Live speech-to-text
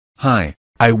Hi,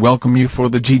 I welcome you for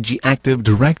the JiJi Active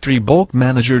Directory Bulk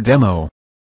Manager demo.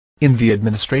 In the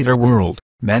administrator world,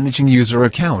 managing user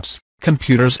accounts,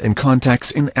 computers and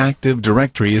contacts in Active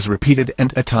Directory is repeated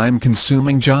and a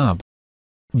time-consuming job.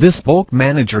 This Bulk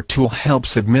Manager tool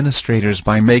helps administrators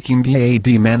by making the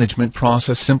AD management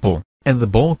process simple, and the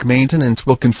bulk maintenance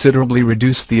will considerably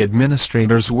reduce the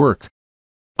administrator's work.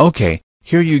 Okay,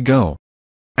 here you go.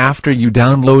 After you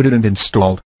downloaded and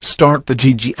installed, start the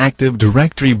JiJi Active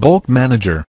Directory Bulk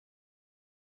Manager.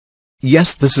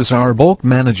 Yes, this is our Bulk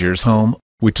Manager's home,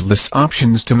 which lists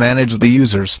options to manage the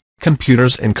users,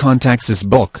 computers and contacts as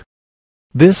bulk.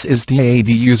 This is the AD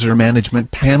User Management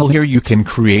panel. Here you can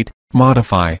create,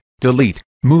 modify, delete,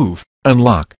 move,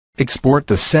 unlock, export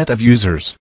the set of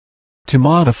users. To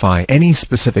modify any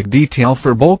specific detail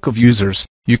for bulk of users,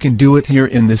 you can do it here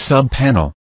in this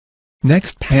sub-panel.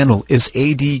 Next panel is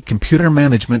AD Computer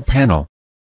Management panel.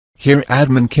 Here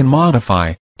admin can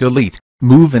modify, delete,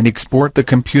 move and export the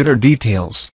computer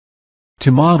details.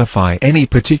 To modify any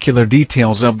particular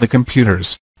details of the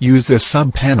computers, use this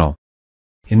sub-panel.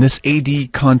 In this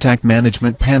AD Contact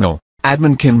Management panel,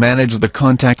 admin can manage the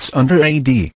contacts under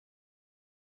AD.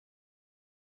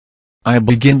 I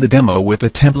begin the demo with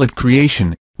a template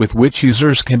creation, with which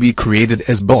users can be created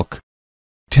as bulk.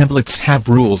 Templates have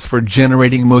rules for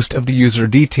generating most of the user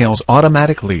details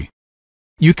automatically.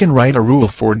 You can write a rule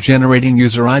for generating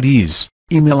user IDs,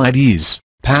 email IDs,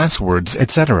 passwords,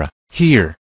 etc.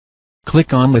 here.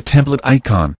 Click on the template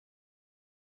icon.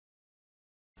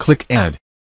 Click Add.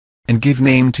 And give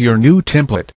name to your new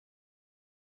template.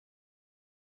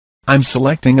 I'm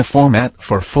selecting a format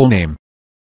for full name.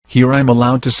 Here I'm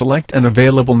allowed to select an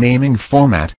available naming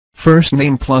format, first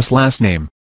name plus last name.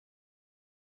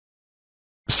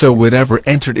 So whatever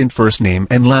entered in first name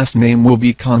and last name will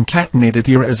be concatenated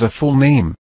here as a full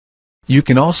name. You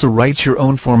can also write your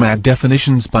own format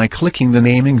definitions by clicking the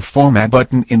Naming Format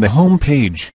button in the home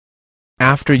page.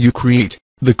 After you create,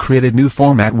 the created new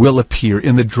format will appear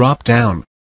in the drop-down.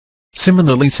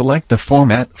 Similarly, select the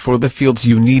format for the fields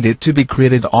you need it to be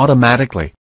created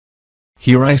automatically.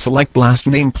 Here I select last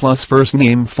name plus first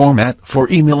name format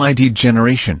for email ID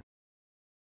generation.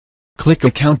 Click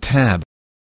Account tab.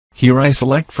 Here I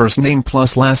select first name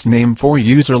plus last name for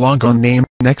user logon name.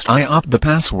 Next I opt the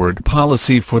password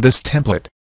policy for this template.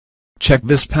 Check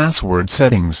this password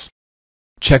settings.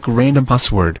 Check random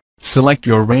password. Select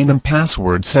your random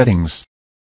password settings.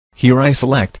 Here I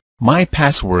select my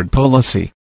password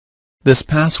policy. This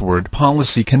password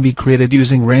policy can be created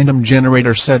using random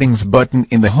generator settings button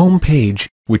in the home page,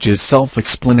 which is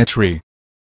self-explanatory.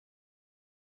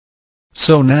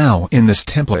 So now in this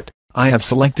template, I have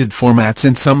selected formats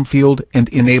in some field and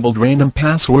enabled random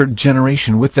password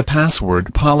generation with the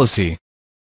password policy.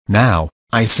 Now,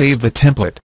 I save the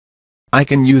template. I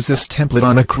can use this template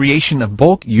on a creation of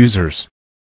bulk users.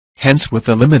 Hence, with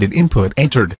the limited input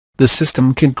entered, the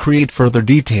system can create further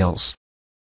details.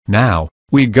 Now,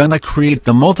 we're gonna create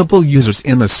the multiple users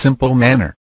in a simple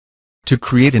manner. To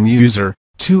create a new user,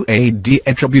 2 AD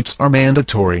attributes are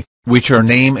mandatory, which are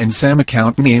name and SAM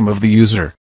account name of the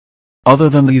user. Other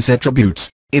than these attributes,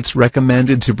 it's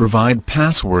recommended to provide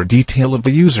password detail of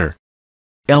the user.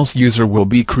 Else user will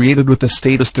be created with the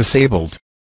status disabled.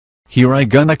 Here I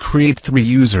gonna create 3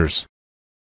 users.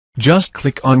 Just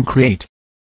click on Create.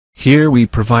 Here we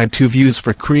provide 2 views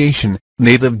for creation,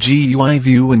 Native GUI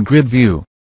View and Grid View.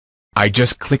 I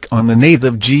just click on the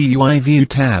Native GUI View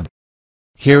tab.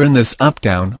 Here in this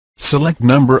up-down, select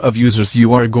number of users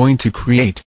you are going to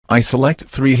create. I select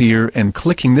 3 here and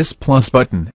clicking this plus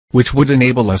button, which would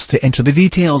enable us to enter the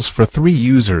details for 3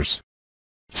 users.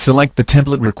 Select the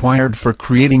template required for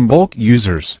creating bulk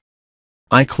users.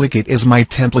 I click it as my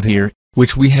template here,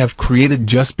 which we have created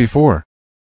just before.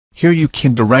 Here you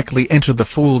can directly enter the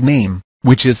full name,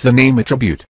 which is the name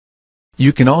attribute.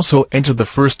 You can also enter the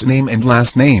first name and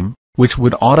last name, which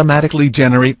would automatically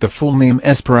generate the full name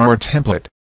as per our template.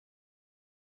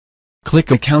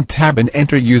 Click Account tab and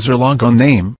enter user logon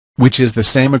name, which is the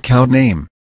same account name.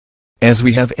 As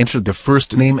we have entered the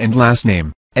first name and last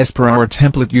name, as per our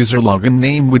template, user login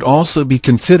name would also be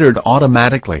considered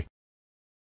automatically.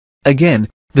 Again,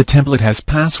 the template has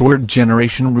password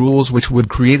generation rules which would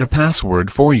create a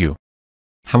password for you.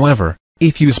 However,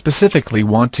 if you specifically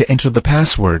want to enter the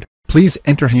password, please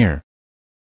enter here.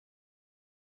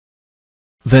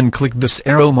 Then click this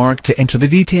arrow mark to enter the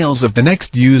details of the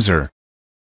next user.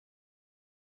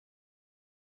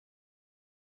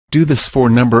 Do this for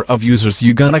number of users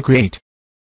you gonna create.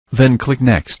 Then click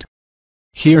Next.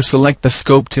 Here select the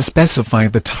scope to specify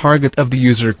the target of the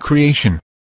user creation.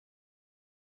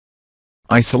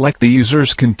 I select the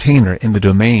user's container in the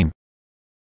domain.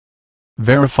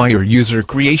 Verify your user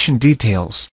creation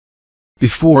details.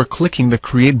 Before clicking the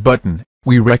Create button,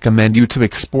 we recommend you to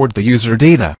export the user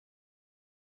data.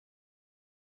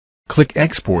 Click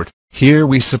Export. Here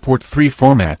we support 3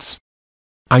 formats.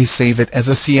 I save it as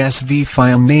a CSV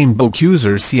file named Bulk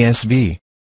User CSV.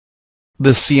 The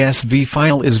CSV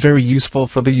file is very useful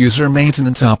for the user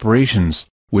maintenance operations,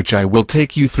 which I will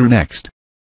take you through next.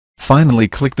 Finally,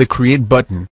 click the Create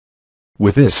button.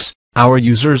 With this, our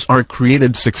users are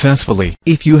created successfully.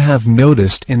 If you have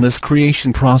noticed in this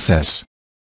creation process,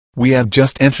 we have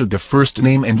just entered the first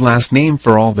name and last name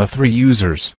for all the 3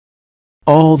 users.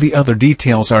 All the other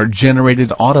details are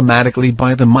generated automatically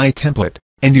by the My template,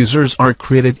 and users are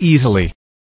created easily.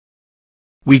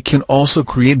 We can also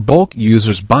create bulk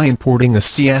users by importing a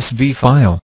CSV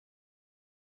file.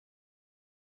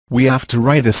 We have to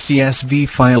write a CSV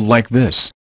file like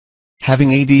this,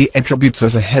 having AD attributes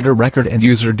as a header record and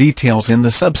user details in the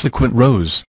subsequent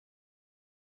rows.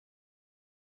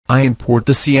 I import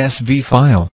the CSV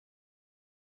file,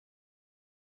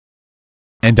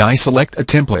 and I select a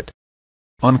template.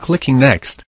 On clicking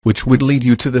Next, which would lead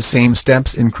you to the same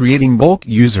steps in creating bulk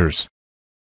users,